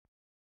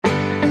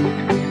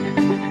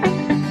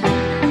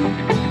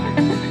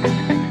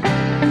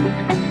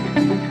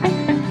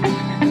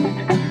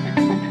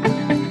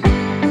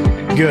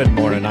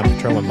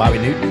Bobby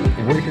Newton,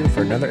 and we're here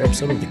for another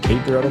episode of the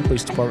Cape Girardeau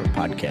Police Department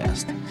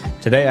podcast.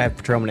 Today I have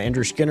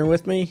Patrolman Skinner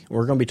with me.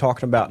 We're going to be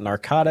talking about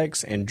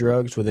narcotics and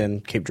drugs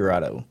within Cape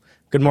Girardeau.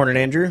 Good morning,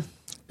 Andrew.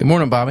 Good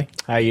morning, Bobby.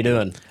 How you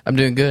doing? I'm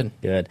doing good.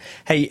 Good.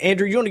 Hey,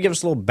 Andrew, you want to give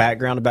us a little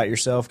background about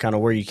yourself, kind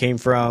of where you came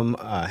from,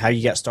 how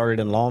you got started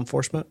in law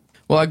enforcement?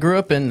 Well, I grew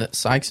up in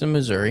Sikeston,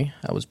 Missouri.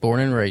 I was born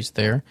and raised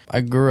there.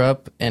 I grew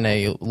up in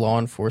a law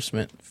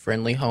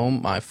enforcement-friendly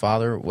home. My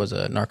father was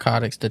a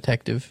narcotics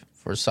detective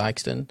for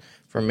Sikeston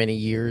for many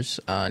years.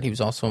 He was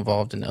also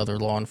involved in other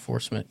law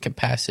enforcement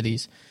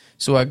capacities.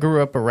 So I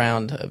grew up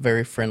around a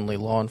very friendly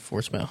law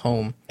enforcement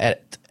home.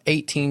 At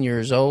 18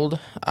 years old,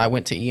 I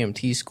went to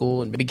EMT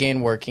school and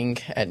began working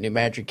at New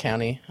Madrid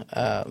County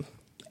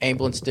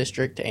Ambulance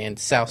District and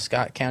South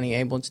Scott County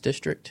Ambulance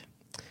District.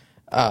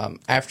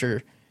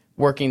 After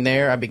working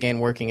there, I began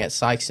working at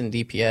Sikeston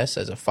DPS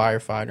as a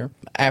firefighter.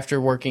 After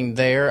working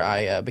there,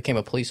 I became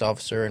a police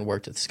officer and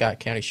worked at the Scott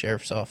County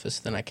Sheriff's Office.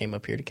 Then I came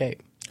up here to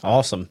Cape.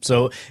 Awesome.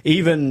 So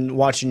even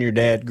watching your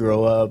dad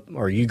grow up,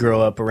 or you grow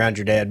up around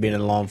your dad being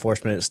in law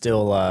enforcement, it's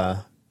still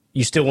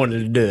you still wanted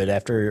to do it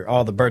after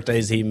all the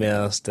birthdays he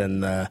missed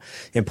and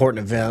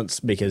important events,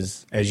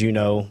 because as you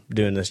know,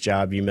 doing this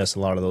job, you miss a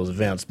lot of those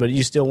events, but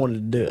you still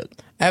wanted to do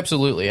it.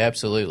 Absolutely,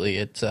 absolutely.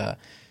 It's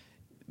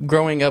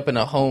growing up in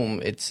a home.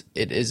 It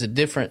is a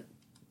different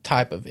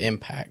type of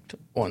impact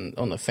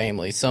on the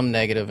family, some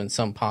negative and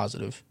some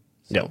positive.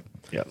 So.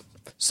 Yep.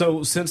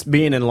 So since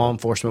being in law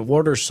enforcement,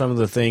 what are some of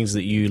the things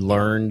that you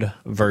learned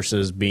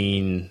versus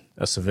being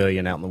a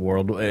civilian out in the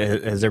world?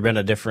 Has there been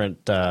a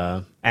different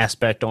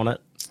aspect on it?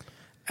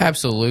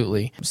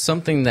 Absolutely.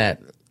 Something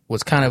that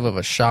was kind of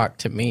a shock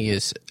to me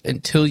is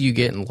until you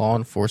get in law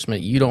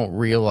enforcement, you don't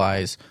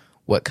realize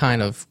what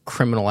kind of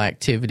criminal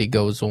activity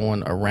goes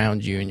on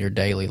around you in your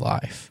daily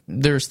life.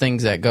 There's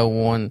things that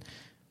go on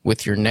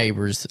with your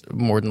neighbors,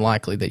 more than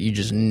likely, that you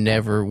just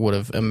never would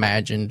have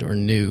imagined or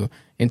knew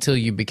until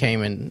you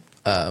became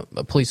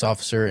a police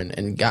officer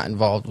and got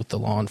involved with the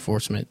law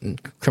enforcement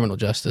and criminal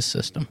justice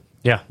system.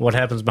 Yeah, what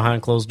happens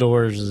behind closed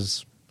doors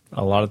is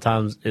a lot of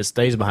times it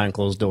stays behind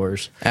closed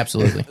doors.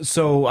 Absolutely.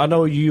 So I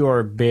know you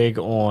are big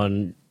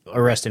on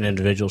arresting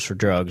individuals for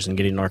drugs and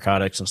getting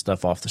narcotics and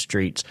stuff off the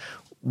streets.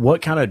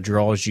 What kind of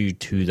draws you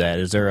to that?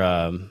 Is there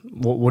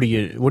what do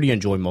you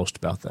enjoy most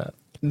about that?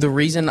 The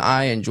reason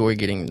I enjoy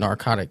getting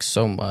narcotics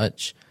so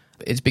much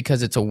is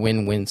because it's a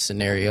win-win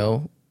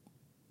scenario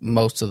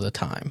most of the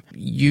time.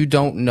 You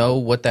don't know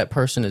what that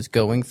person is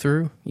going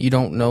through. You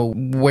don't know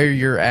where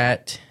you're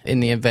at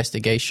in the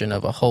investigation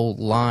of a whole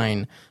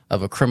line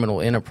of a criminal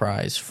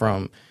enterprise,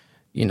 from,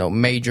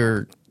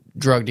 major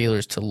drug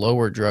dealers to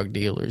lower drug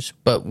dealers.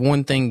 But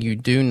one thing you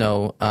do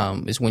know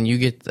is when you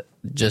get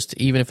just,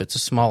 even if it's a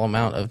small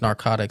amount of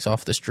narcotics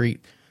off the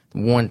street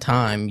one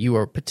time, you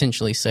are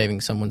potentially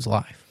saving someone's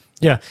life.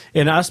 Yeah,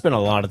 and I spent a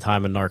lot of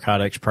time in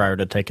narcotics prior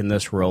to taking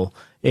this role,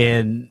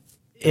 and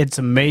it's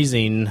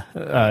amazing,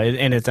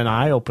 and it's an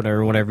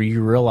eye-opener whenever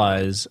you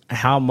realize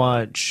how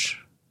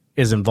much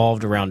is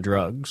involved around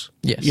drugs.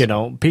 Yes.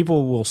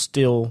 People will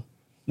still...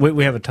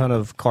 We have a ton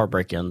of car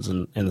break-ins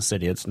in the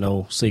city. It's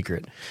no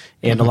secret.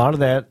 And a lot of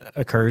that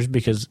occurs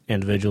because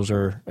individuals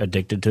are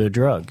addicted to a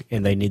drug,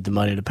 and they need the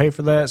money to pay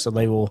for that, so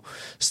they will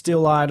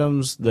steal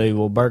items, they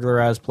will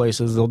burglarize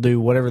places, they'll do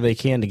whatever they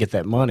can to get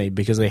that money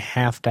because they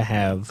have to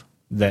have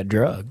that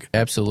drug.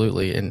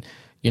 Absolutely. And,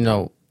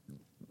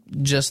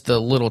 just the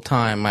little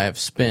time I have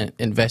spent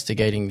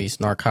investigating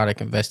these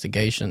narcotic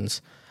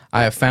investigations,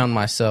 I have found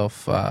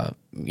myself,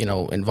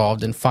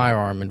 involved in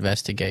firearm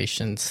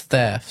investigations,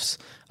 thefts.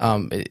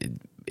 There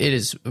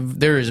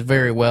is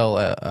very well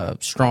a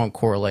strong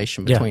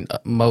correlation between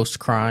most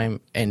crime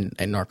and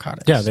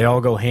narcotics. Yeah, they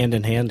all go hand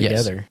in hand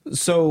together.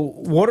 Yes. So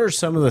what are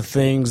some of the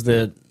things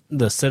that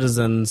the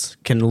citizens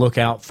can look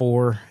out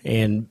for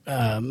and,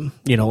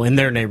 in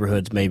their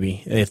neighborhoods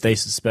maybe, if they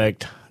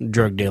suspect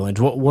drug dealing?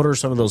 What are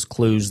some of those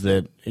clues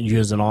that you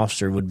as an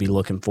officer would be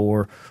looking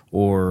for,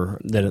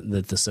 or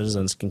that the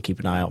citizens can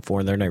keep an eye out for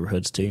in their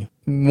neighborhoods too?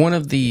 One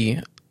of the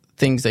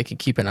things they can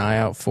keep an eye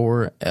out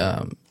for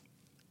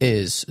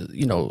is,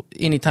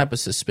 any type of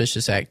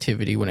suspicious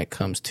activity when it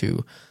comes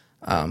to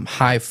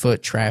high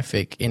foot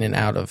traffic in and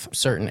out of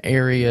certain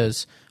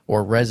areas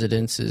or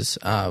residences,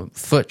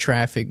 foot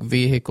traffic,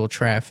 vehicle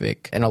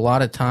traffic. And a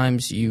lot of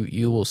times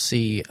you will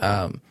see,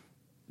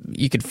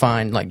 you could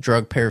find like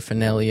drug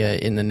paraphernalia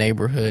in the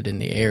neighborhood, in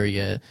the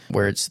area,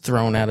 where it's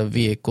thrown out of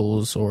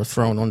vehicles or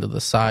thrown onto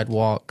the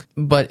sidewalk.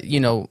 But,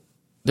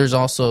 there's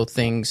also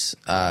things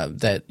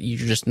that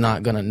you're just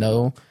not going to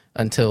know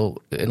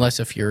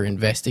unless if you're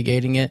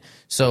investigating it.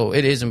 So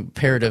it is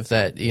imperative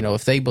that,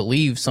 if they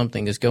believe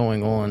something is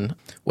going on,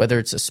 whether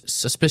it's a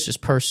suspicious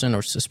person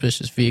or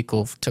suspicious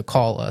vehicle, to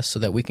call us so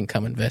that we can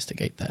come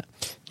investigate that.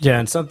 Yeah,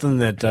 and something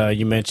that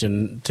you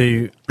mentioned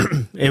too,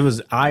 it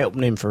was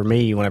eye-opening for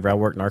me whenever I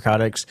worked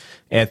narcotics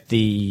at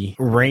the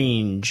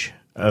range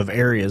of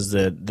areas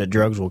that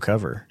drugs will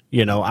cover.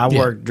 You know, I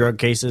work drug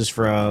cases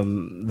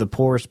from the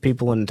poorest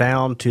people in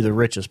town to the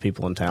richest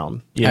people in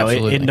town. You know,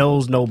 it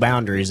knows no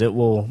boundaries. It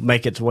will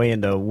make its way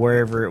into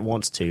wherever it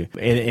wants to.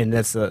 And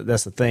that's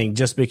the thing.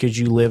 Just because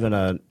you live in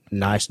a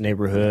nice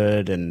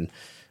neighborhood and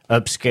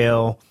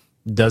upscale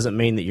doesn't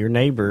mean that your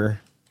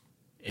neighbor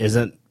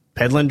isn't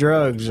peddling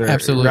drugs or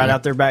right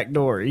out their back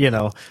door, you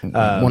know.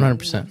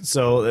 100%.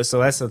 So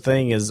that's the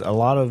thing, is a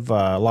lot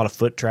of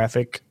foot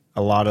traffic,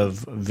 a lot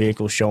of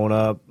vehicles showing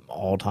up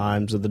all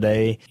times of the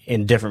day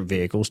in different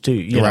vehicles too.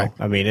 You know,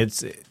 I mean,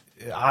 it's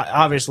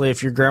obviously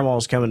if your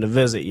grandma's coming to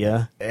visit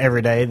you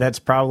every day, that's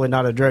probably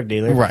not a drug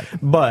dealer, right?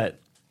 But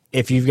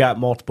if you've got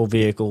multiple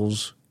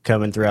vehicles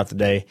coming throughout the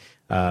day,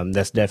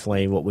 that's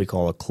definitely what we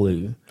call a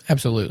clue.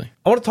 Absolutely.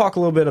 I want to talk a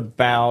little bit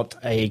about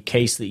a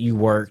case that you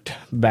worked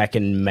back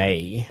in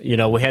May. You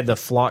know, we had the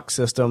flock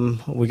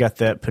system. We got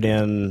that put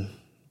in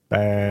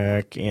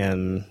back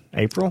in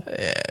April,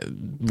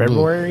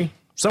 February.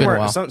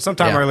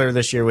 Sometime earlier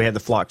this year, we had the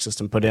flock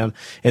system put in,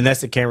 and that's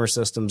the camera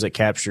systems that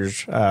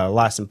captures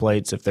license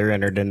plates if they're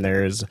entered in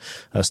there as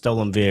a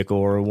stolen vehicle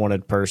or a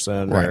wanted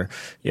person, or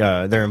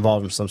they're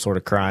involved in some sort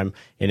of crime,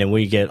 and then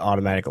we get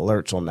automatic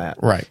alerts on that.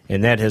 Right.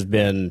 And that has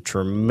been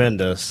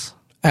tremendous.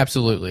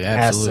 Absolutely.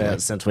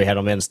 Asset since we had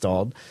them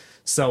installed.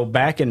 So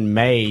back in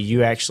May,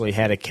 you actually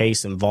had a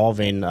case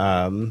involving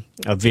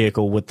a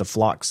vehicle with the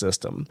flock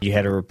system. You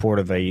had a report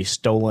of a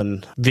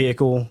stolen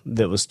vehicle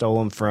that was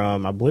stolen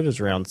from, I believe it was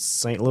around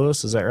St.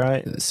 Louis. Is that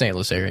right? St.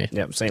 Louis area.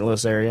 Yep, St.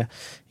 Louis area.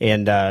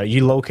 And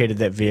you located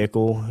that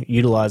vehicle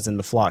utilizing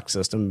the flock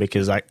system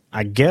because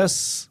I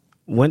guess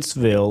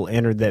Wentzville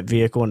entered that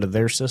vehicle into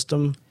their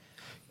system.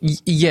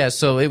 Yeah,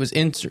 so it was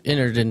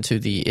entered into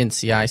the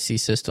NCIC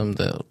system,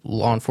 the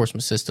law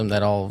enforcement system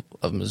that all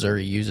of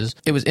Missouri uses.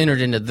 It was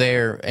entered into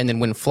there, and then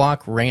when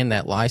Flock ran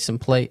that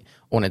license plate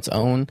on its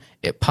own,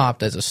 it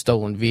popped as a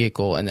stolen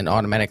vehicle and then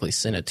automatically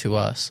sent it to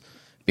us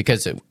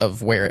because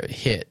of where it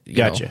hit.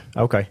 Gotcha.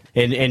 Okay.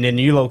 And then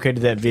you located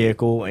that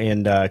vehicle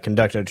and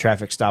conducted a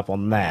traffic stop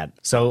on that.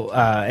 So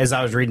as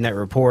I was reading that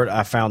report,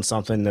 I found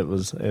something that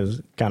was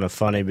kind of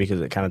funny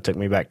because it kind of took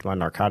me back to my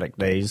narcotic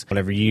days.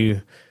 Whenever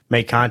you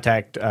made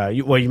contact,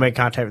 you made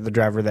contact with the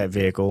driver of that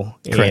vehicle,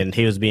 correct. And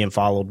he was being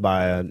followed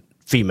by a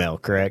female,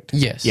 correct?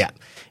 Yes. Yeah.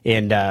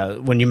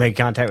 And when you made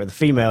contact with the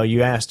female,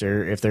 you asked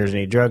her if there's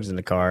any drugs in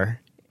the car,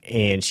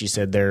 and she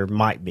said there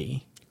might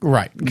be.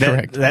 Right,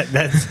 correct.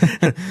 That's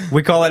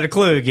we call that a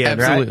clue again,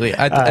 absolutely.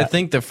 Right? I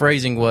think the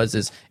phrasing was,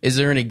 is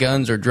there any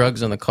guns or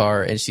drugs in the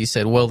car? And she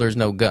said, well, there's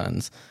no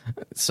guns.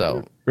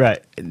 So right.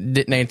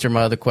 Didn't answer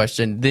my other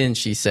question. Then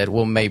she said,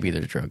 well, maybe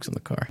there's drugs in the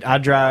car. I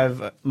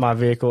drive my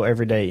vehicle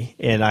every day,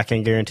 and I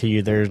can guarantee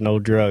you there's no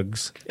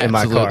drugs in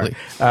my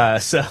car.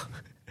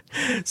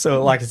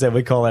 So, like I said,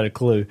 we call that a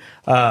clue.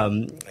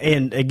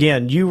 And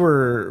again, you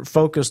were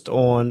focused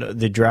on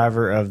the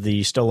driver of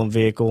the stolen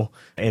vehicle,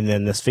 and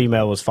then this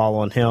female was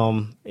following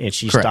him, and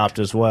she correct. stopped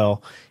as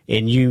well.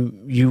 And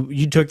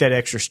you took that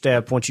extra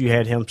step once you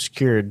had him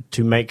secured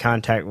to make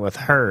contact with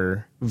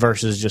her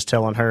versus just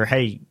telling her,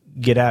 hey,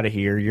 get out of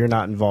here. You're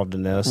not involved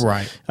in this.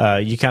 Right.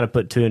 You kind of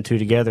put two and two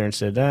together and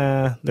said,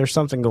 there's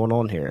something going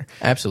on here.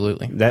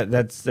 Absolutely.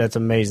 That's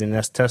amazing.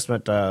 That's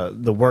testament to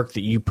the work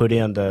that you put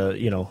in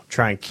to,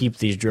 try and keep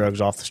these drugs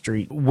off the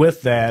street.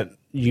 With that,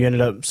 you ended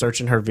up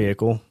searching her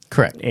vehicle.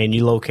 Correct. And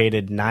you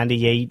located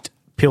 98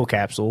 pill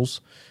capsules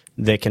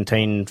that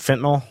contain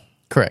fentanyl.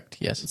 Correct,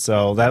 yes.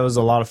 So that was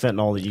a lot of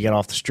fentanyl that you got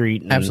off the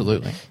street. And,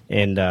 absolutely.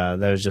 And that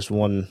was just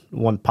one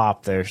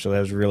pop there, so that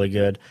was really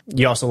good.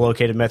 You also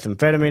located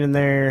methamphetamine in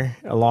there,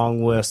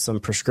 along with some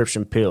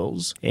prescription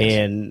pills. Yes.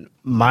 And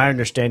my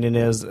understanding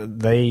is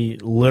they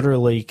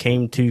literally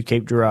came to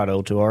Cape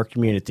Girardeau, to our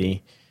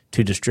community,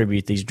 to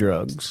distribute these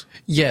drugs.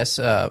 Yes,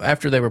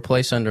 after they were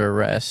placed under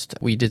arrest,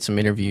 we did some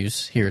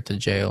interviews here at the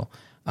jail.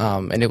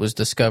 And it was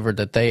discovered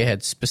that they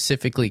had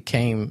specifically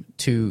came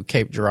to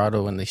Cape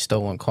Girardeau in the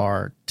stolen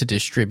car to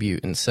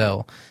distribute and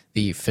sell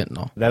the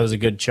fentanyl. That was a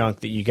good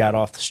chunk that you got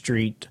off the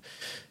street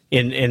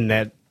in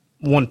that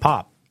one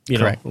pop.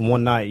 Correct.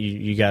 One night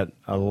you got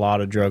a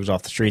lot of drugs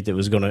off the street that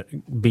was going to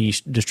be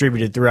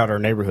distributed throughout our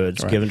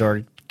neighborhoods, given to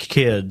our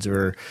kids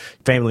or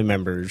family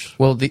members.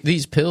 Well,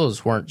 these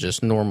pills weren't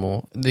just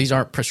normal. These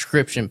aren't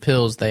prescription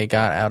pills they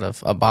got out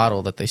of a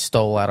bottle that they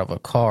stole out of a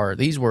car.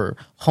 These were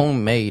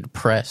homemade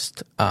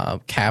pressed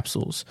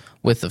capsules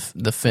with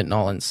the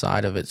fentanyl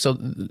inside of it. So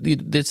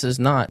this is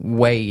not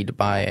weighed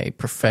by a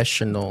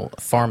professional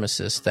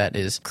pharmacist that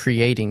is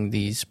creating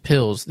these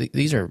pills.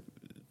 These are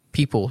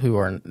people who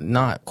are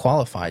not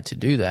qualified to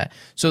do that.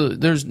 So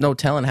there's no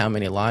telling how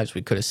many lives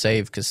we could have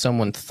saved because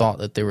someone thought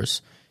that there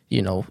was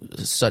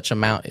such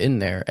amount in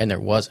there, and there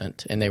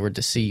wasn't, and they were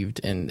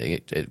deceived, and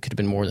it could have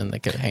been more than they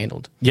could have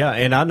handled. Yeah,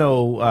 and I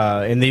know,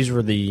 and these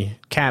were the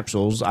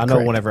capsules. I know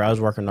correct. Whenever I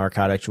was working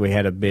narcotics, we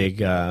had a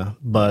big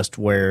bust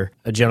where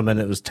a gentleman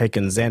that was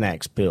taking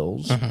Xanax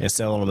pills and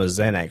selling them as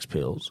Xanax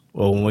pills.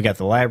 Well, when we got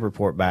the lab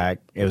report back,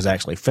 it was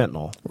actually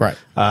fentanyl. Right.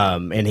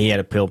 And he had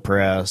a pill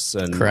press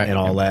and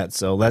all that.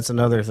 So that's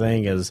another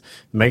thing is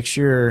make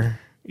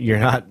sure you're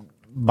not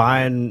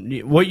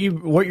buying what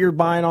you're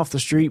buying off the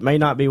street may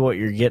not be what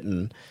you're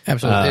getting.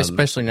 Absolutely,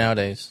 especially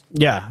nowadays.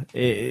 Yeah,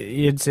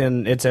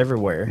 it's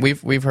everywhere.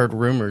 We've heard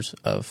rumors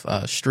of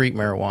street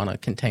marijuana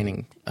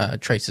containing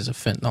traces of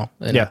fentanyl.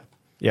 Yeah.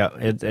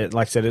 It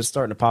like I said, it's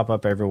starting to pop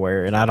up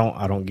everywhere, and I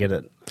don't get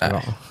it at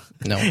all.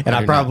 No, and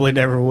I probably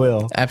never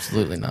will.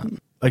 Absolutely not.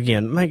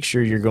 Again, make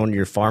sure you're going to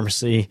your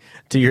pharmacy,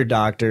 to your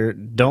doctor.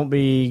 Don't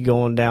be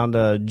going down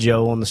to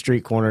Joe on the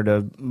street corner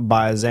to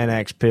buy a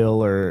Xanax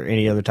pill or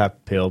any other type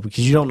of pill,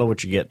 because you don't know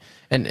what you get.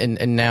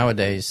 And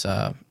nowadays,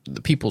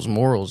 the people's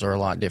morals are a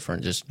lot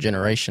different, just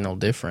generational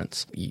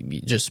difference.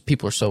 Just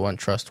people are so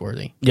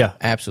untrustworthy. Yeah.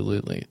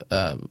 Absolutely.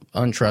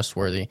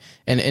 Untrustworthy.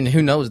 And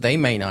who knows, they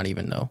may not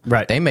even know.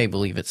 Right. They may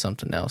believe it's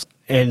something else.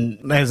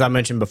 And as I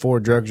mentioned before,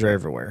 drugs are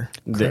everywhere.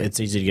 Correct. It's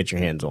easy to get your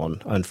hands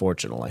on,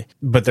 unfortunately.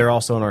 But they're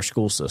also in our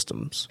school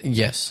systems.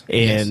 Yes.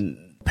 And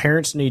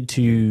parents need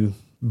to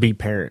be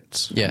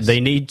parents. Yes. They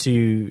need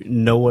to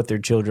know what their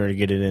children are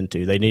getting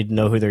into. They need to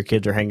know who their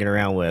kids are hanging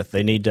around with.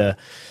 They need to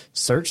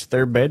search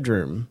their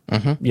bedroom,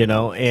 you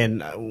know.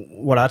 And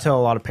what I tell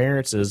a lot of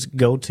parents is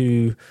go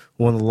to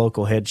one of the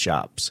local head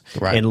shops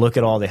and look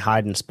at all the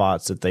hiding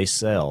spots that they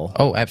sell.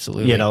 Oh,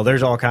 absolutely. You know,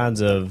 there's all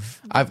kinds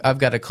of... I've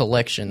got a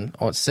collection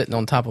sitting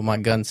on top of my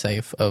gun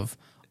safe of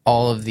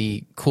all of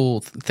the cool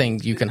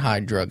things you can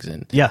hide drugs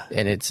in. Yeah.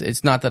 And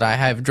it's not that I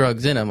have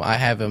drugs in them. I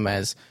have them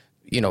as,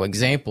 you know,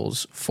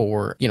 examples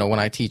for, you know, when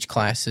I teach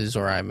classes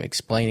or I'm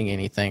explaining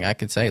anything, I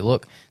could say,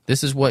 look,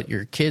 this is what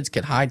your kids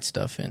could hide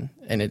stuff in,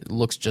 and it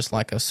looks just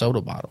like a soda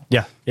bottle.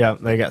 Yeah, yeah.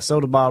 They got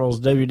soda bottles,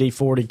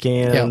 WD-40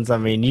 cans. I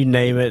mean, you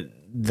name it,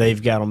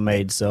 they've got them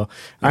made. So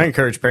I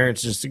encourage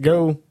parents just to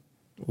go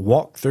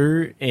walk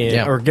through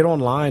and or get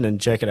online and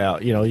check it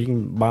out. You know, you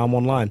can buy them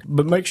online.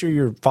 But make sure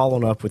you're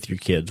following up with your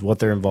kids, what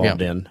they're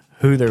involved in,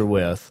 who they're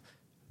with.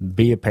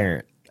 Be a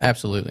parent.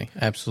 Absolutely,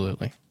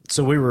 absolutely.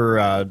 So we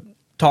were...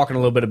 talking a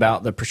little bit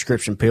about the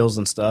prescription pills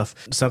and stuff.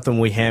 Something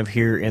we have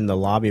here in the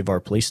lobby of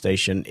our police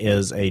station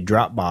is a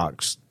drop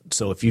box.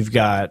 So if you've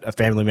got a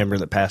family member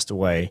that passed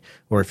away,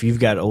 or if you've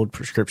got old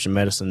prescription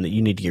medicine that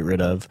you need to get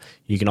rid of,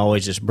 you can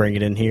always just bring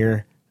it in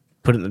here,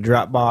 put it in the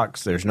drop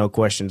box. There's no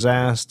questions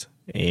asked,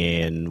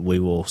 and we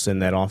will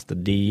send that off to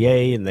the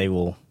DEA, and they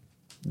will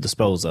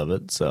dispose of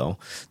it. So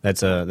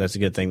that's a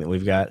good thing that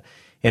we've got.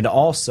 And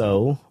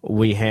also,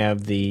 we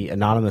have the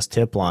anonymous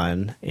tip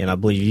line, and I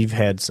believe you've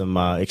had some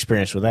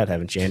experience with that,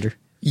 haven't you, Andrew?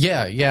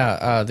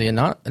 Yeah. The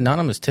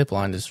anonymous tip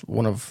line is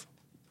one of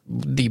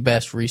the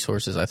best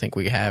resources I think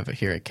we have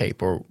here at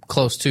Cape, or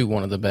close to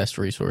one of the best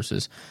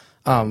resources.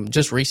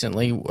 Just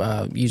recently,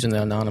 using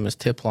the anonymous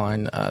tip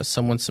line,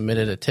 someone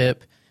submitted a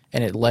tip,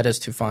 and it led us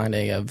to find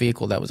a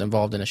vehicle that was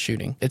involved in a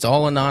shooting. It's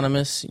all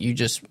anonymous. You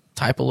just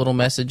type a little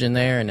message in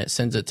there, and it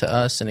sends it to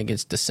us, and it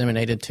gets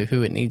disseminated to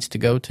who it needs to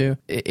go to.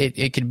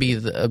 It could be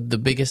the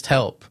biggest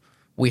help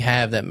we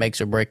have that makes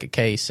or break a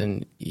case,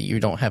 and you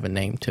don't have a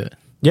name to it.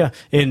 Yeah,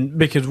 and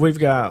because we've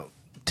got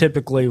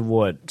typically,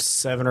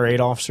 7 or 8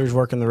 officers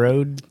working the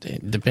road?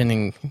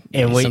 Depending,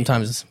 and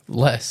sometimes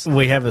less.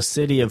 We have a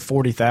city of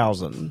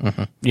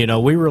 40,000. You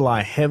know, we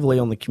rely heavily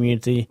on the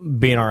community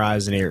being our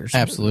eyes and ears.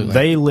 Absolutely.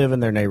 They live in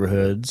their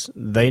neighborhoods.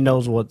 They know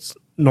what's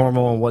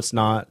normal and what's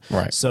not.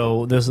 Right.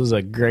 So this is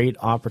a great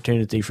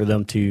opportunity for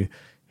them to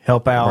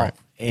help out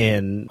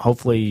and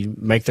hopefully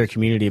make their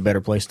community a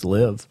better place to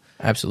live.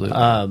 Absolutely.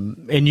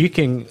 And you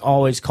can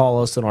always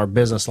call us on our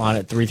business line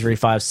at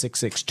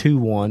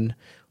 335-6621.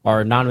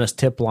 Our anonymous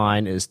tip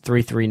line is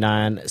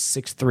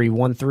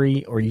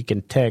 339-6313, or you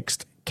can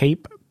text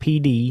Cape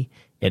PD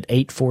at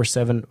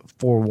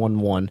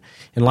 847-411.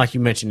 And like you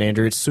mentioned,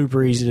 Andrew, it's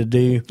super easy to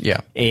do.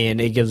 Yeah. And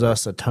it gives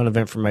us a ton of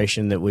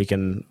information that we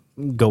can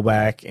go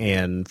back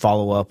and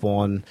follow up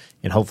on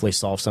and hopefully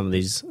solve some of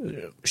these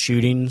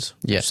shootings.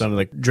 Yes. Some of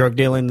the drug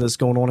dealing that's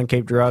going on in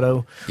Cape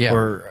Girardeau. Yeah.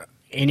 Or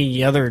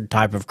any other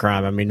type of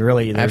crime. I mean,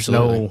 really, there's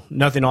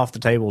nothing off the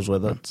tables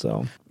with it.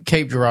 So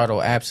Cape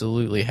Girardeau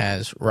absolutely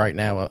has right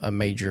now a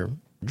major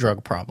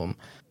drug problem.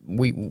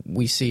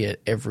 We see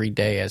it every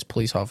day as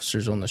police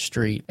officers on the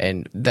street,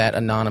 and that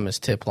anonymous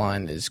tip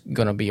line is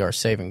going to be our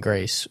saving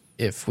grace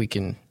if we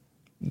can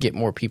get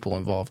more people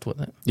involved with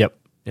it. Yep,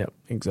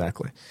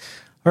 exactly.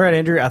 All right,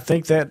 Andrew, I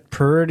think that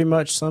pretty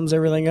much sums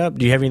everything up.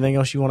 Do you have anything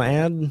else you want to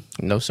add?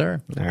 No,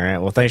 sir. All right,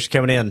 well, thanks for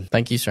coming in.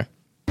 Thank you, sir.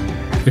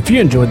 If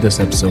you enjoyed this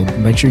episode,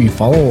 make sure you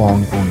follow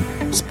along on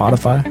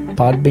Spotify,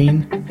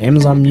 Podbean,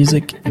 Amazon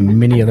Music, and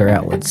many other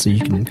outlets so you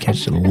can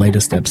catch the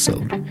latest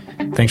episode.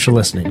 Thanks for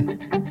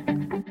listening.